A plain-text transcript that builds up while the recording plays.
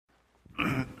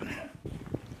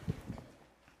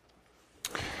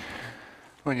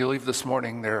When you leave this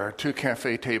morning, there are 2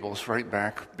 cafe tables right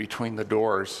back between the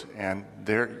doors, and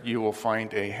there you will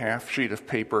find a half sheet of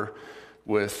paper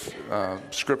with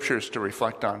scriptures to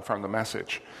reflect on from the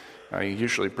message. I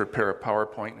usually prepare a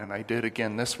PowerPoint, and I did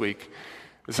again this week.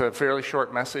 It's a fairly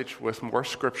short message with more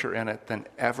scripture in it than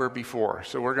ever before.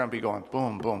 So we're going to be going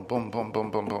boom, boom, boom, boom, boom,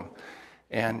 boom, boom.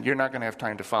 And you're not going to have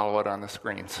time to follow it on the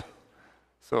screens.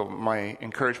 So my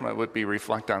encouragement would be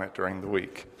reflect on it during the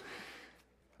week.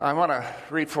 I want to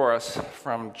read for us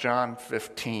from John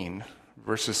 15,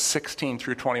 verses 16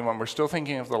 through 21. We're still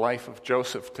thinking of the life of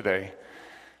Joseph today,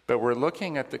 but we're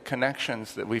looking at the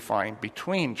connections that we find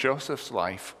between Joseph's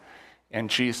life and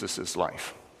Jesus'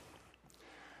 life.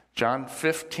 John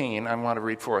 15, I want to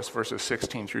read for us verses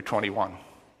 16 through 21.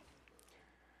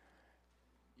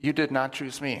 You did not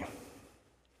choose me,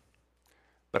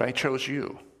 but I chose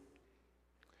you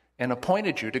and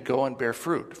appointed you to go and bear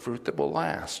fruit, fruit that will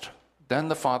last. Then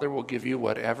the Father will give you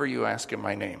whatever you ask in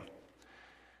my name.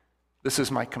 This is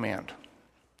my command.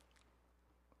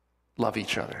 Love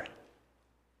each other.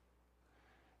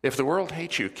 If the world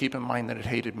hates you, keep in mind that it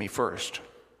hated me first.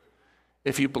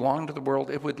 If you belong to the world,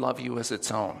 it would love you as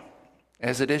its own.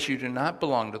 As it is, you do not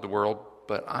belong to the world,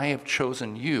 but I have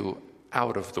chosen you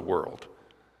out of the world.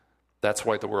 That's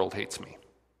why the world hates me.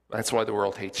 That's why the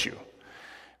world hates you.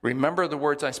 Remember the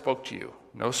words I spoke to you.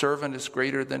 No servant is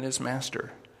greater than his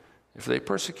master. If they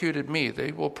persecuted me,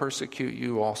 they will persecute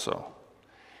you also.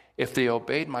 If they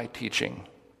obeyed my teaching,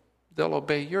 they'll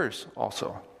obey yours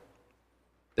also.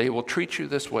 They will treat you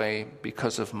this way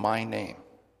because of my name,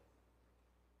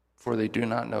 for they do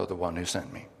not know the one who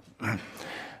sent me.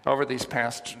 Over these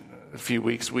past few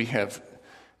weeks, we have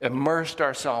immersed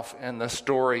ourselves in the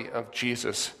story of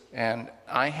Jesus, and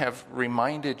I have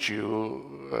reminded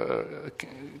you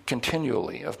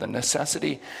continually of the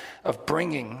necessity of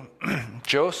bringing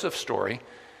Joseph's story,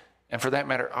 and for that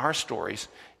matter, our stories,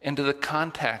 into the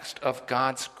context of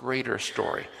God's greater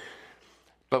story.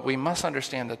 But we must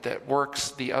understand that that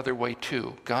works the other way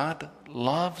too. God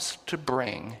loves to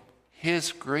bring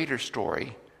his greater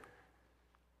story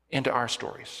into our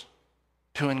stories,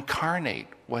 to incarnate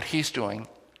what he's doing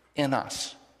in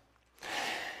us.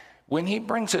 When he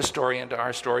brings his story into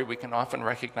our story, we can often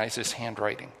recognize his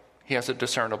handwriting. He has a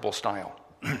discernible style.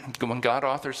 When God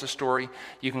authors a story,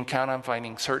 you can count on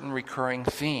finding certain recurring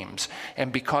themes.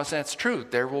 And because that's true,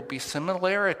 there will be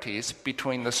similarities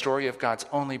between the story of God's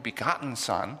only begotten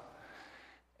Son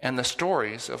and the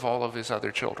stories of all of his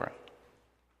other children.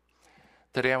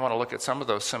 Today I want to look at some of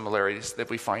those similarities that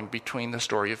we find between the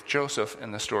story of Joseph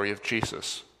and the story of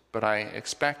Jesus. But I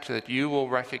expect that you will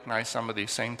recognize some of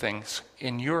these same things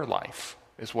in your life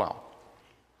as well.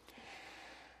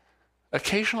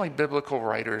 Occasionally, biblical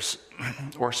writers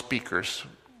or speakers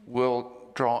will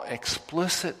draw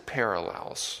explicit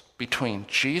parallels between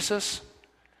Jesus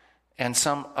and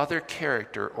some other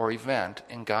character or event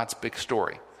in God's big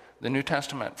story. The New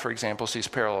Testament, for example, sees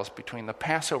parallels between the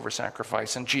Passover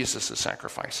sacrifice and Jesus'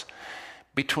 sacrifice,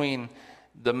 between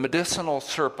the medicinal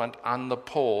serpent on the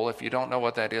pole, if you don't know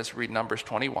what that is, read Numbers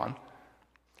 21,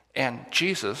 and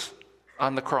Jesus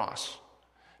on the cross.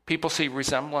 People see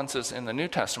resemblances in the New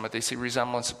Testament. They see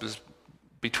resemblances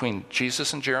between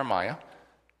Jesus and Jeremiah,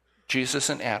 Jesus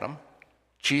and Adam,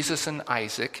 Jesus and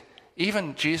Isaac,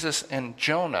 even Jesus and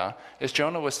Jonah, as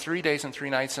Jonah was 3 days and 3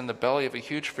 nights in the belly of a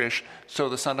huge fish, so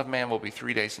the Son of Man will be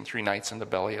 3 days and 3 nights in the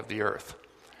belly of the earth.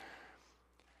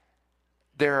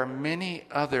 There are many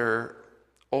other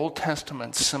Old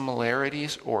Testament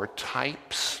similarities or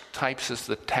types is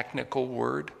the technical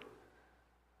word,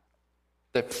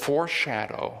 that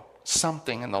foreshadow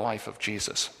something in the life of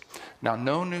Jesus. Now,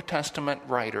 no New Testament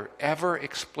writer ever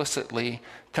explicitly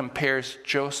compares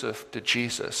Joseph to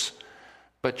Jesus,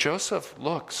 but Joseph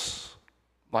looks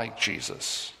like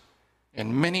Jesus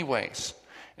in many ways.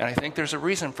 And I think there's a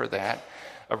reason for that,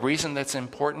 a reason that's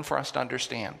important for us to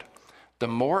understand. The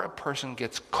more a person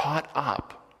gets caught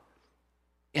up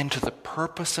into the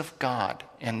purpose of God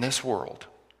in this world,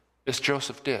 as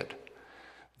Joseph did,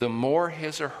 the more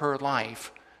his or her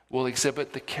life will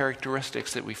exhibit the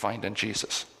characteristics that we find in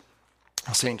Jesus.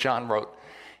 St. John wrote,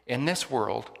 "In this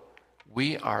world,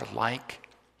 we are like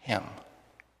him."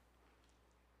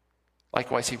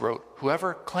 Likewise, he wrote,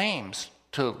 "Whoever claims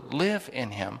to live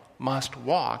in him must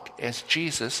walk as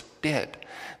Jesus did."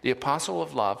 The apostle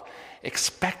of love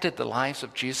expected the lives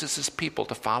of Jesus' people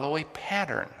to follow a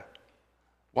pattern,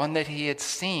 one that he had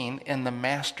seen in the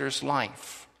Master's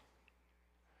life.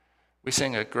 We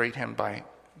sing a great hymn by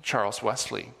Charles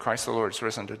Wesley, "Christ the Lord is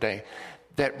risen today,"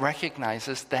 that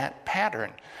recognizes that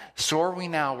pattern. "Soar we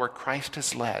now where Christ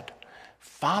has led,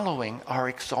 following our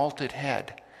exalted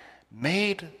head,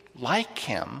 made like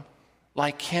him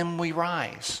we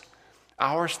rise.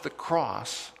 Ours the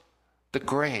cross, the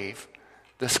grave,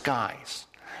 the skies.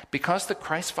 Because the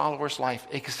Christ follower's life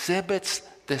exhibits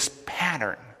this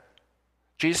pattern,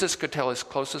 Jesus could tell his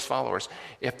closest followers,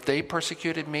 if they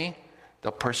persecuted me,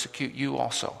 they'll persecute you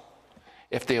also.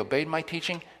 If they obeyed my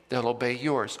teaching, they'll obey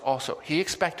yours also. He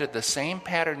expected the same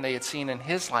pattern they had seen in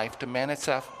his life to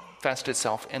manifest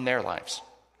itself in their lives.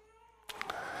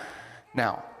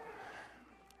 Now,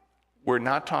 we're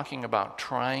not talking about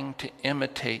trying to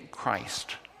imitate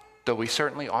Christ, though we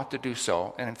certainly ought to do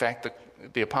so, and in fact,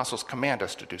 the apostles command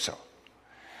us to do so.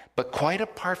 But quite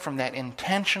apart from that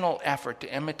intentional effort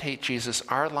to imitate Jesus,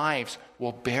 our lives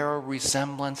will bear a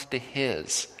resemblance to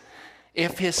his.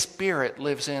 If his Spirit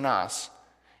lives in us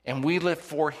and we live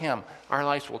for him, our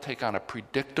lives will take on a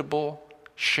predictable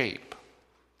shape.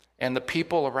 And the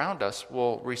people around us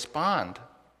will respond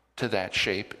to that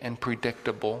shape in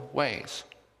predictable ways.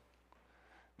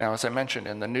 Now, as I mentioned,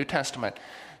 in the New Testament,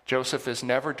 Joseph is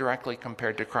never directly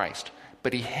compared to Christ,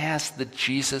 but he has the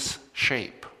Jesus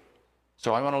shape.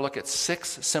 So I want to look at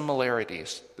 6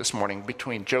 similarities this morning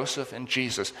between Joseph and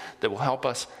Jesus that will help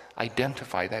us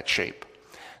identify that shape.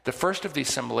 The first of these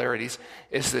similarities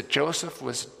is that Joseph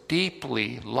was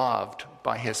deeply loved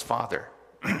by his father,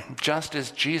 just as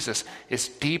Jesus is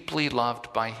deeply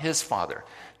loved by his father.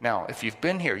 Now, if you've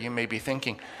been here, you may be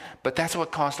thinking, but that's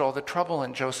what caused all the trouble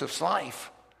in Joseph's life.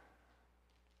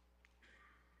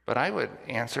 But I would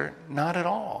answer, not at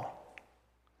all.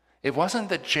 It wasn't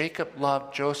that Jacob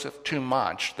loved Joseph too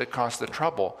much that caused the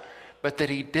trouble, but that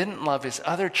he didn't love his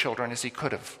other children as he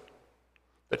could have.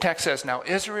 The text says, now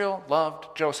Israel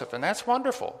loved Joseph, and that's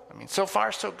wonderful. I mean, so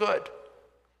far so good.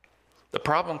 The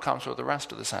problem comes with the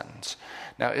rest of the sentence.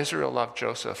 Now Israel loved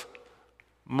Joseph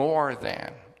more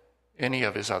than any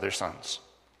of his other sons.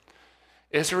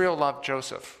 Israel loved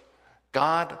Joseph.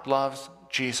 God loves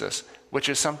Jesus, which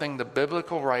is something the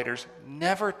biblical writers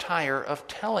never tire of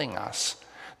telling us.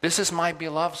 This is my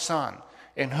beloved son,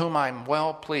 in whom I'm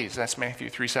well pleased. That's Matthew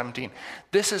 3:17.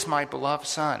 This is my beloved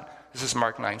son. This is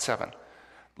Mark 9:7.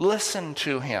 Listen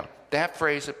to him. That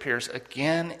phrase appears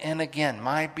again and again.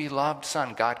 My beloved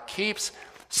son. God keeps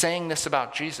saying this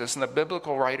about Jesus, and the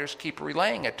biblical writers keep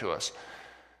relaying it to us.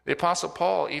 The Apostle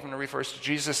Paul even refers to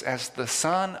Jesus as the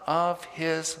son of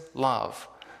his love.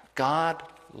 God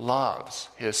loves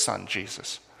his son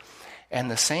Jesus.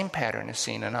 And the same pattern is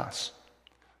seen in us.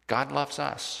 God loves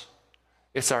us.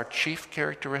 It's our chief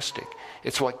characteristic.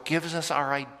 It's what gives us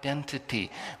our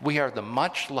identity. We are the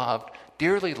much loved,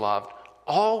 dearly loved,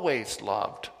 always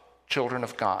loved children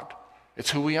of God.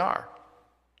 It's who we are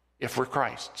if we're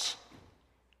Christ's.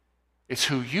 It's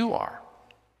who you are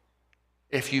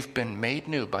if you've been made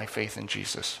new by faith in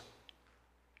Jesus.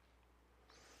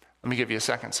 Let me give you a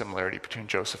second similarity between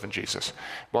Joseph and Jesus.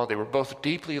 While they were both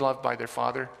deeply loved by their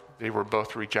father, they were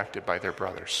both rejected by their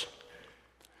brothers.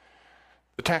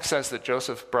 The text says that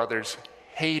Joseph's brothers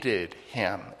hated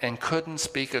him and couldn't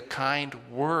speak a kind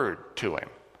word to him.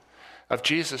 Of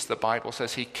Jesus, the Bible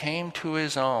says he came to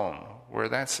his own, where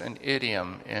that's an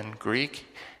idiom in Greek.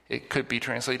 It could be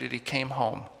translated, he came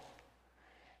home.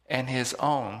 And his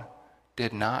own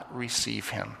did not receive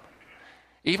him.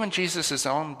 Even Jesus'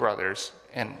 own brothers,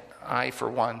 and I, for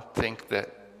one, think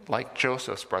that like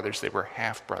Joseph's brothers, they were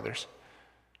half-brothers,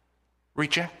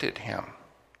 rejected him.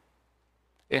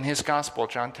 In his gospel,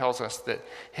 John tells us that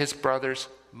his brothers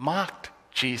mocked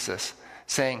Jesus,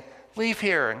 saying, leave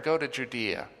here and go to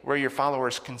Judea, where your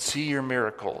followers can see your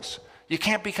miracles. You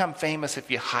can't become famous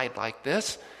if you hide like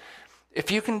this.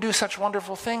 If you can do such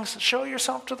wonderful things, show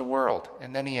yourself to the world.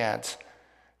 And then he adds,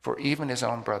 for even his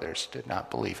own brothers did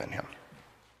not believe in him.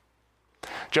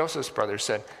 Joseph's brothers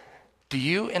said, do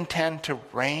you intend to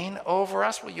reign over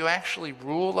us? Will you actually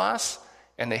rule us?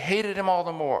 And they hated him all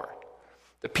the more.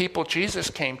 The people Jesus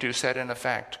came to said, in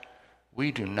effect,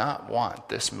 we do not want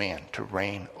this man to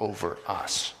reign over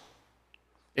us.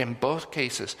 In both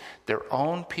cases, their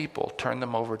own people turned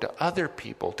them over to other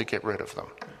people to get rid of them.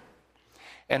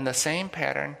 And the same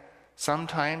pattern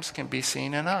sometimes can be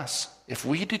seen in us. If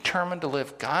we determine to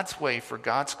live God's way for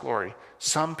God's glory,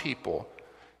 some people,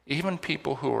 even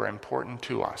people who are important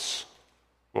to us,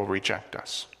 will reject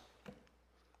us.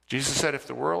 Jesus said, if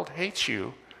the world hates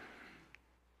you,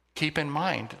 keep in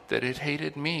mind that it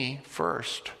hated me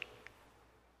first.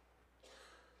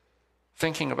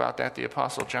 Thinking about that, the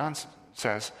Apostle John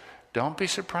says, don't be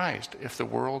surprised if the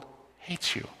world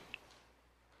hates you.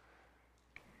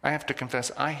 I have to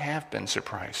confess, I have been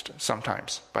surprised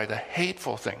sometimes by the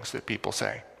hateful things that people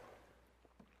say.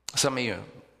 Some of you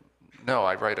know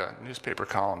I write a newspaper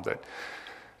column that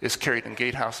is carried in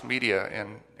Gatehouse Media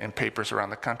and papers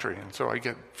around the country. And so I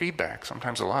get feedback,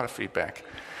 sometimes a lot of feedback.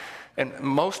 And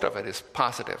most of it is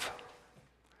positive.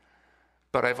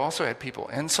 But I've also had people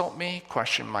insult me,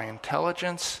 question my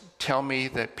intelligence, tell me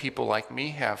that people like me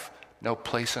have no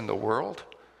place in the world.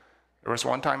 There was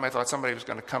one time I thought somebody was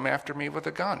going to come after me with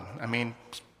a gun. I mean,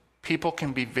 people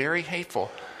can be very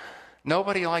hateful.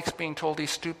 Nobody likes being told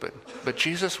he's stupid. But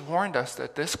Jesus warned us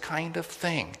that this kind of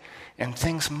thing, and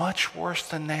things much worse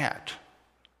than that,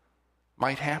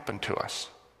 might happen to us.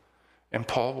 And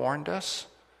Paul warned us,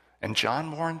 and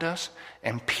John warned us,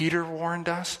 and Peter warned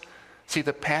us. See,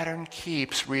 the pattern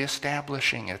keeps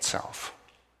reestablishing itself.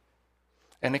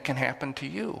 And it can happen to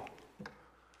you.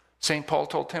 St. Paul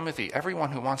told Timothy,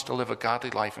 everyone who wants to live a godly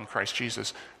life in Christ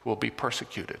Jesus will be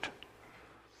persecuted.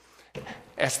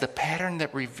 As the pattern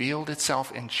that revealed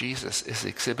itself in Jesus is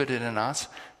exhibited in us,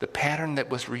 the pattern that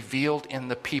was revealed in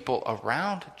the people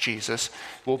around Jesus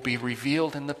will be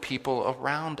revealed in the people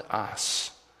around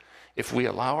us. If we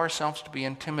allow ourselves to be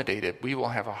intimidated, we will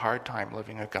have a hard time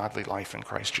living a godly life in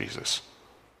Christ Jesus.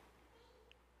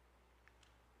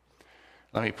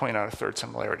 Let me point out a third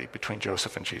similarity between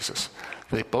Joseph and Jesus.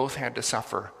 They both had to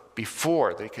suffer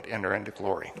before they could enter into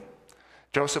glory.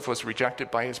 Joseph was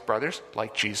rejected by his brothers,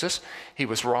 like Jesus. He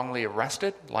was wrongly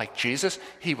arrested, like Jesus.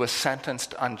 He was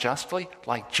sentenced unjustly,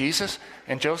 like Jesus.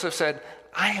 And Joseph said,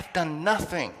 I have done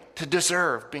nothing to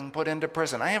deserve being put into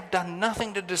prison. I have done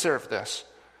nothing to deserve this.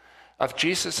 Of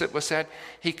Jesus it was said,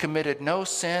 he committed no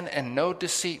sin and no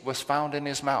deceit was found in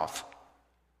his mouth.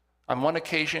 On one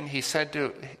occasion, he said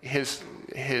to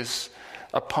his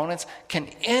opponents, can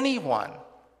anyone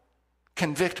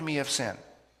convict me of sin?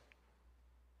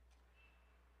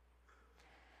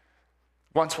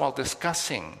 Once, while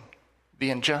discussing the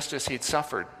injustice he'd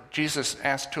suffered, Jesus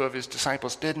asked two of his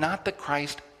disciples, did not the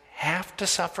Christ have to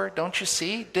suffer? Don't you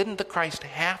see? Didn't the Christ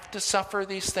have to suffer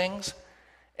these things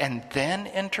and then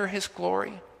enter his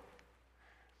glory?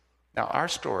 Now, our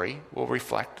story will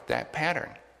reflect that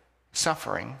pattern.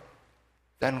 Suffering,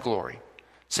 then glory.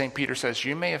 St. Peter says,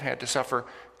 you may have had to suffer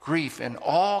grief in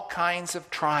all kinds of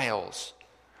trials,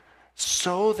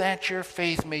 so that your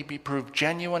faith may be proved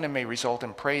genuine and may result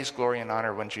in praise, glory, and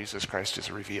honor when Jesus Christ is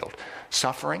revealed.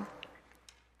 Suffering,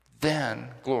 then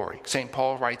glory. St.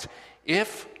 Paul writes,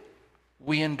 if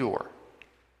we endure,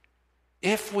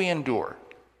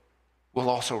 we'll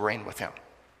also reign with him.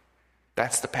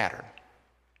 That's the pattern.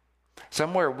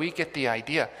 Somewhere we get the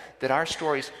idea that our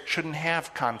stories shouldn't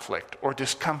have conflict or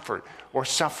discomfort or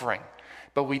suffering.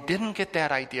 But we didn't get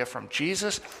that idea from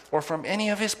Jesus or from any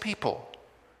of his people.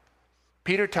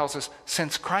 Peter tells us,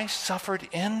 since Christ suffered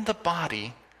in the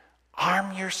body,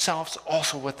 arm yourselves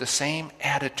also with the same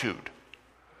attitude.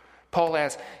 Paul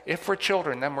adds, if we're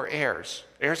children, then we're heirs,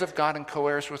 heirs of God and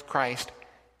co-heirs with Christ,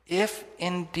 if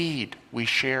indeed we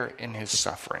share in his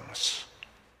sufferings,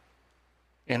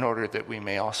 in order that we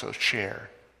may also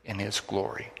share in his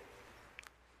glory.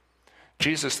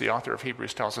 Jesus, the author of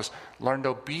Hebrews, tells us, learned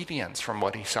obedience from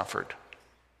what he suffered.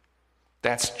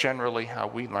 That's generally how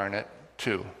we learn it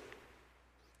too.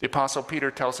 The Apostle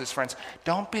Peter tells his friends,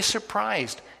 don't be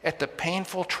surprised at the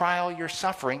painful trial you're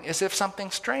suffering as if something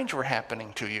strange were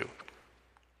happening to you.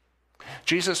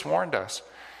 Jesus warned us,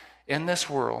 in this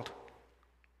world,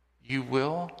 you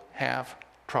will have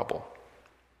trouble.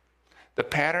 The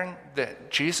pattern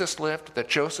that Jesus lived, that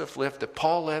Joseph lived, that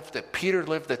Paul lived, that Peter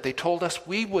lived, that they told us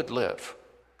we would live,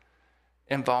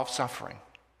 involves suffering.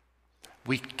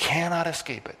 We cannot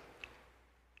escape it,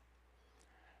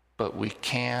 but we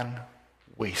can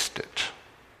waste it.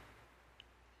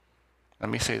 Let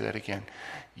me say that again.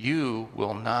 You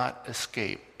will not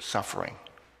escape suffering,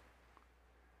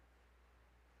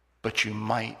 but you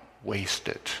might waste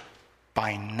it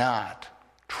by not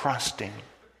trusting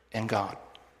in God.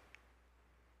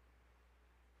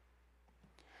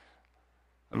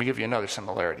 Let me give you another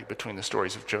similarity between the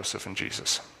stories of Joseph and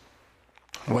Jesus.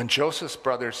 When Joseph's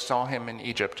brothers saw him in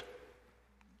Egypt,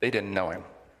 they didn't know him.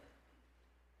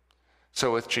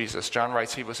 So with Jesus, John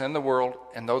writes, he was in the world,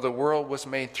 and though the world was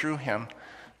made through him,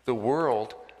 the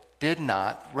world did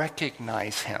not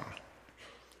recognize him.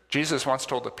 Jesus once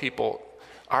told the people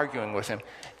arguing with him,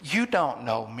 you don't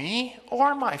know me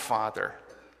or my Father.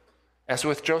 As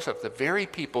with Joseph, the very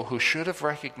people who should have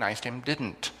recognized him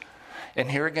didn't.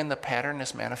 And here again, the pattern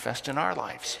is manifest in our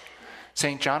lives.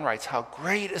 St. John writes, how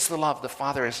great is the love the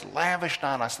Father has lavished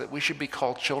on us that we should be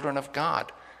called children of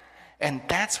God. And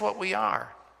that's what we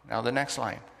are. Now the next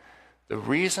line. The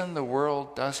reason the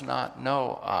world does not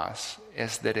know us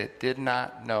is that it did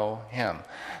not know him.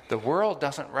 The world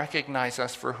doesn't recognize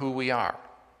us for who we are.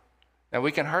 Now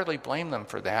we can hardly blame them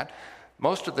for that.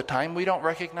 Most of the time, we don't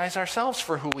recognize ourselves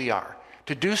for who we are.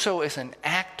 To do so is an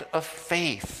act of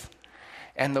faith,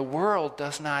 and the world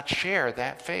does not share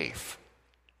that faith.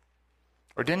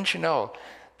 Or didn't you know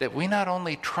that we not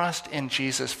only trust in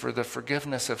Jesus for the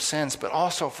forgiveness of sins, but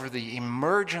also for the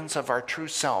emergence of our true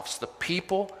selves, the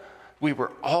people we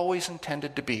were always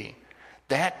intended to be?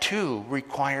 That too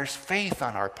requires faith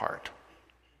on our part.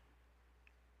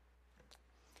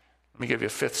 Let me give you a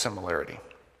fifth similarity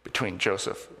between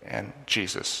Joseph and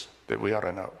Jesus that we ought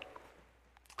to know.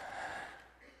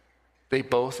 They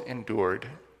both endured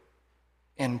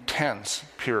intense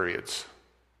periods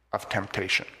of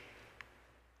temptation.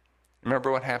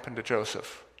 Remember what happened to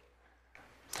Joseph?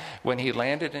 When he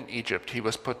landed in Egypt, he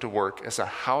was put to work as a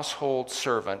household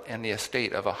servant in the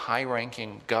estate of a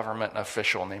high-ranking government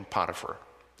official named Potiphar.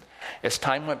 As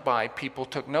time went by, people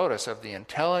took notice of the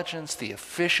intelligence, the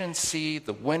efficiency,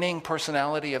 the winning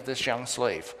personality of this young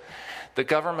slave. The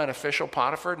government official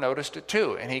Potiphar noticed it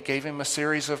too, and he gave him a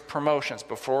series of promotions.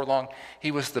 Before long,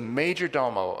 he was the major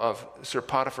domo of Sir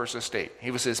Potiphar's estate.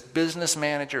 He was his business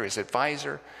manager, his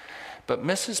advisor. But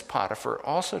Mrs. Potiphar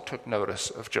also took notice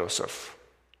of Joseph.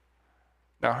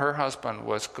 Now, her husband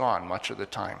was gone much of the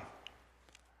time,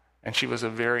 and she was a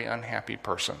very unhappy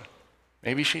person.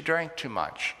 Maybe she drank too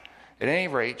much. At any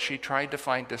rate, she tried to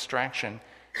find distraction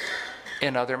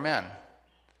in other men.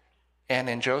 And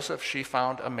in Joseph, she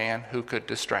found a man who could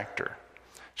distract her.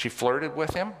 She flirted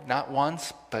with him, not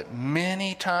once, but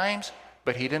many times,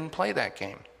 but he didn't play that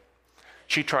game.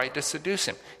 She tried to seduce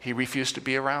him. He refused to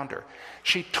be around her.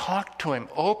 She talked to him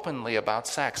openly about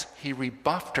sex. He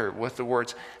rebuffed her with the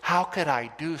words, "How could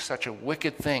I do such a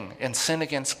wicked thing and sin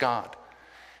against God?"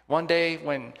 One day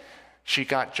when she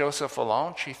got Joseph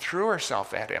alone, she threw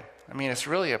herself at him. I mean, it's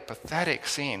really a pathetic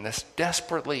scene. This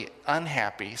desperately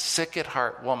unhappy, sick at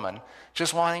heart woman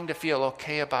just wanting to feel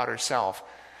okay about herself.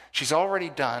 She's already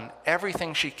done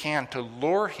everything she can to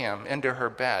lure him into her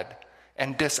bed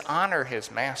and dishonor his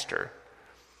master.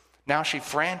 Now she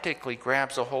frantically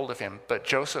grabs a hold of him, but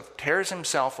Joseph tears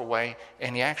himself away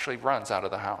and he actually runs out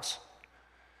of the house.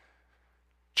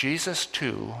 Jesus,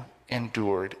 too,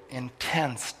 endured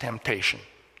intense temptation.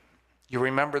 You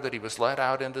remember that he was led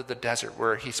out into the desert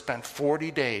where he spent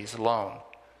 40 days alone.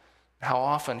 How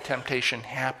often temptation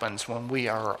happens when we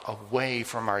are away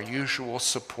from our usual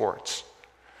supports.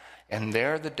 And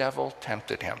there the devil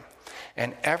tempted him.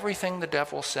 And everything the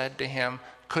devil said to him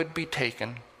could be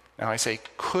taken. Now I say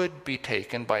could be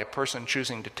taken by a person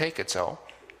choosing to take it so.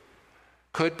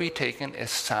 Could be taken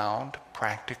as sound,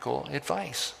 practical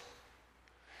advice.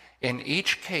 In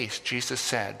each case, Jesus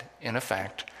said, in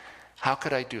effect, "How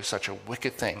could I do such a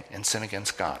wicked thing and sin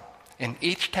against God?" In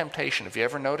each temptation, if you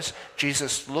ever notice,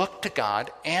 Jesus looked to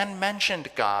God and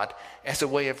mentioned God as a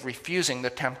way of refusing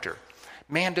the tempter.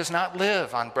 Man does not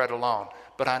live on bread alone,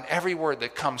 but on every word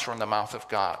that comes from the mouth of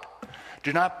God.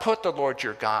 Do not put the Lord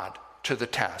your God to the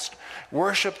test.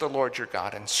 Worship the Lord your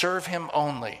God and serve him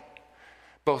only.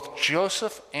 Both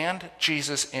Joseph and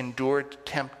Jesus endured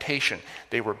temptation.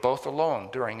 They were both alone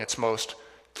during its most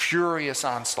furious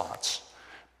onslaughts.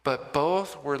 But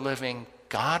both were living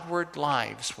Godward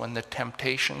lives when the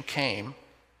temptation came.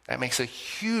 That makes a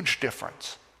huge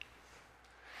difference.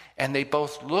 And they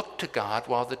both looked to God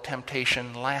while the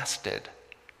temptation lasted.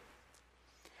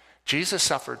 Jesus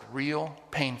suffered real,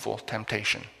 painful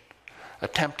temptation. A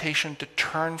temptation to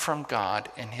turn from God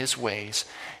and his ways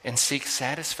and seek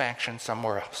satisfaction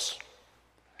somewhere else.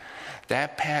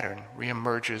 That pattern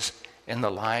reemerges in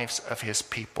the lives of his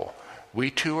people.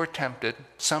 We too are tempted.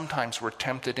 Sometimes we're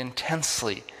tempted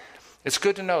intensely. It's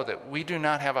good to know that we do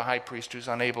not have a high priest who's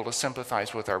unable to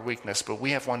sympathize with our weakness, but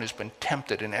we have one who's been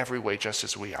tempted in every way just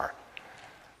as we are,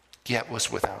 yet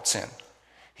was without sin.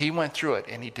 He went through it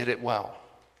and he did it well.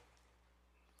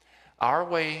 Our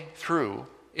way through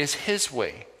is his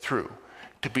way through,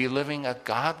 to be living a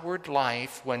Godward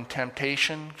life when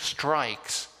temptation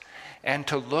strikes and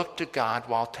to look to God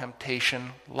while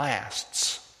temptation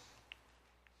lasts.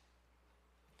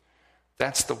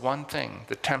 That's the one thing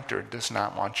the tempter does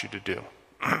not want you to do.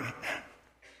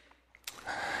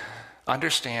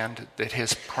 Understand that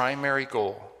his primary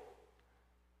goal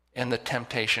in the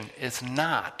temptation is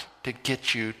not to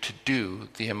get you to do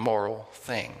the immoral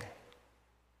thing.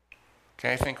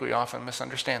 Okay, I think we often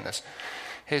misunderstand this.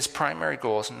 His primary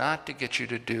goal is not to get you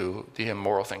to do the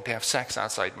immoral thing, to have sex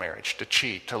outside marriage, to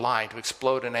cheat, to lie, to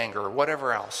explode in anger, or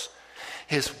whatever else.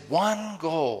 His one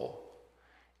goal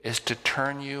is to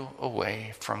turn you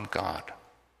away from God.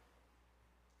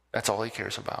 That's all he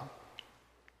cares about.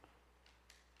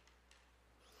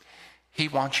 He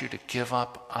wants you to give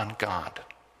up on God,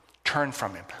 Turn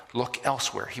from him. Look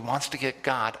elsewhere. He wants to get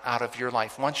God out of your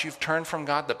life. Once you've turned from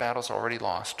God, the battle's already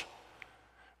lost.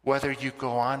 Whether you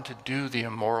go on to do the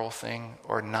immoral thing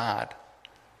or not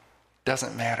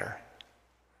doesn't matter.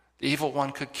 The evil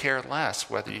one could care less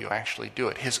whether you actually do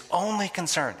it. His only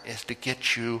concern is to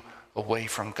get you away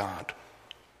from God.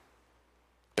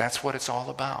 That's what it's all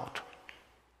about.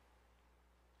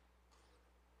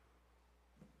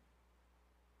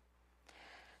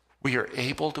 We are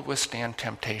able to withstand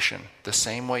temptation the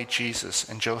same way Jesus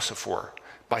and Joseph were,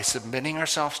 by submitting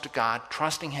ourselves to God,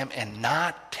 trusting him, and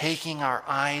not taking our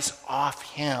eyes off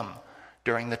him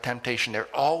during the temptation. There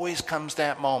always comes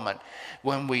that moment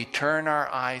when we turn our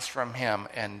eyes from him,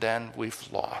 and then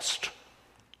we've lost.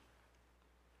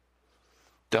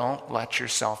 Don't let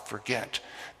yourself forget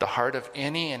the heart of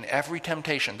any and every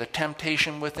temptation, the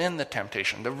temptation within the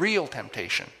temptation, the real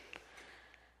temptation,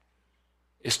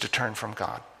 is to turn from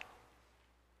God.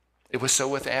 It was so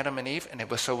with Adam and Eve, and it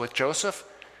was so with Joseph,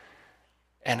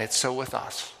 and it's so with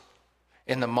us.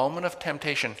 In the moment of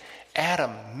temptation,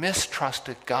 Adam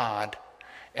mistrusted God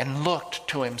and looked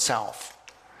to himself.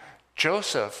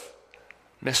 Joseph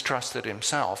mistrusted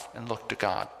himself and looked to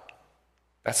God.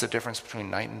 That's the difference between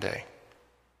night and day,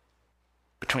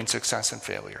 between success and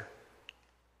failure.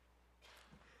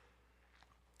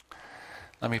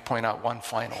 Let me point out one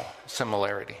final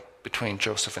similarity between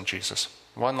Joseph and Jesus.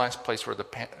 One last place where the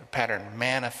pattern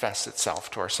manifests itself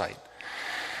to our sight.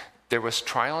 There was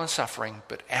trial and suffering,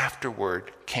 but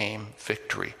afterward came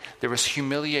victory. There was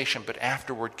humiliation, but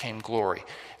afterward came glory.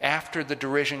 After the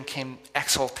derision came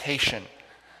exaltation.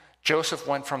 Joseph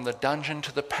went from the dungeon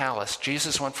to the palace.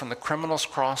 Jesus went from the criminal's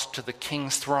cross to the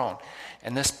king's throne.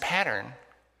 And this pattern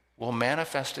will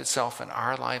manifest itself in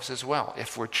our lives as well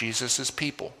if we're Jesus'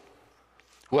 people.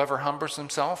 Whoever humbles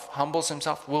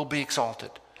himself will be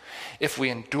exalted. If we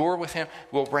endure with him,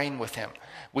 we'll reign with him.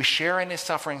 We share in his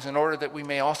sufferings in order that we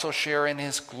may also share in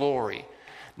his glory.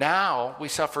 Now we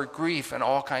suffer grief and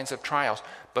all kinds of trials,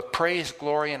 but praise,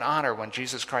 glory, and honor when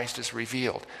Jesus Christ is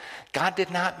revealed. God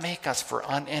did not make us for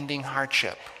unending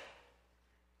hardship,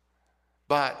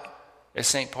 but, as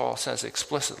St. Paul says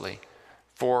explicitly,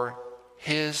 for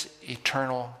his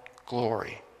eternal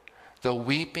glory. The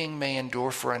weeping may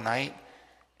endure for a night,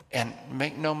 and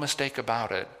make no mistake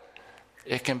about it,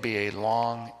 it can be a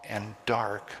long and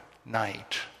dark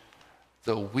night.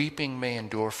 Though weeping may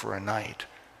endure for a night,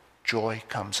 joy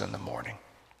comes in the morning.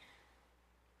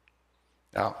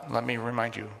 Now, let me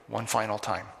remind you one final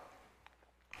time.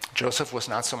 Joseph was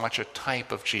not so much a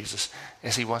type of Jesus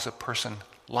as he was a person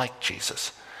like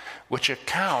Jesus, which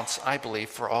accounts, I believe,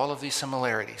 for all of these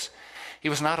similarities. He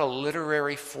was not a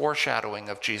literary foreshadowing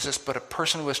of Jesus, but a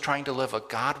person who was trying to live a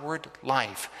Godward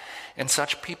life. And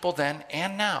such people then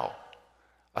and now,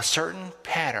 a certain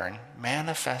pattern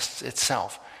manifests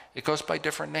itself. It goes by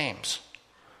different names.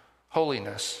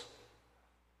 Holiness,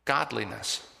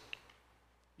 godliness.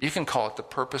 You can call it the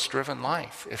purpose-driven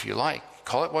life if you like.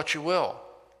 Call it what you will.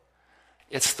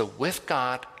 It's the with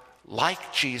God,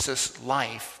 like Jesus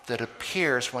life that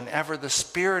appears whenever the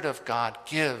Spirit of God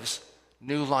gives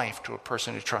new life to a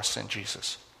person who trusts in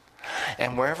Jesus.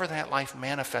 And wherever that life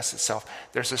manifests itself,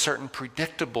 there's a certain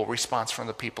predictable response from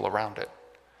the people around it.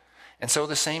 And so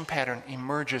the same pattern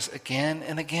emerges again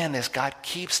and again as God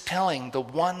keeps telling the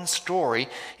one story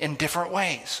in different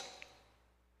ways.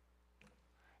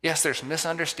 Yes, there's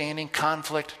misunderstanding,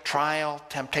 conflict, trial,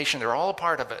 temptation. They're all a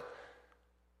part of it.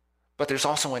 But there's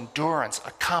also endurance,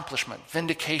 accomplishment,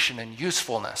 vindication, and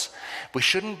usefulness. We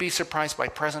shouldn't be surprised by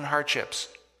present hardships,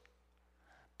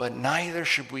 but neither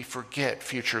should we forget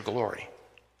future glory.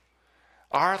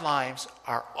 Our lives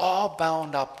are all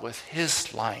bound up with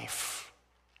his life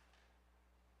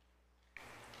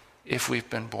if we've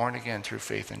been born again through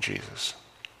faith in Jesus.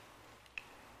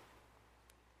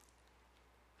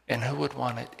 And who would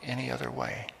want it any other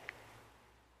way?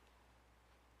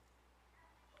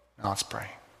 Now let's pray.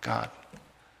 God,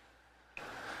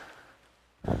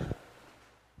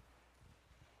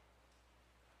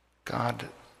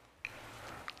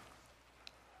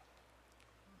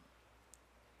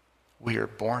 we are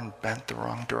born bent the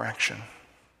wrong direction.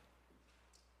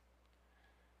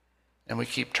 And we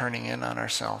keep turning in on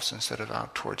ourselves instead of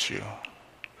out towards you.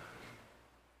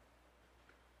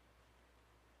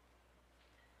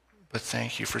 But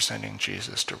thank you for sending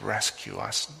Jesus to rescue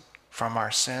us from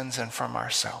our sins and from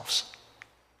ourselves.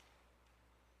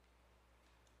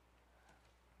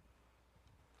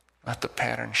 Let the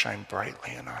pattern shine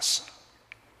brightly in us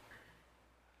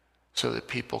so that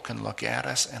people can look at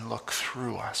us and look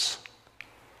through us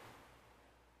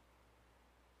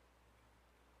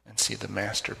and see the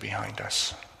Master behind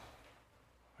us.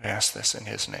 We ask this in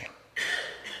his name.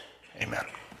 Amen.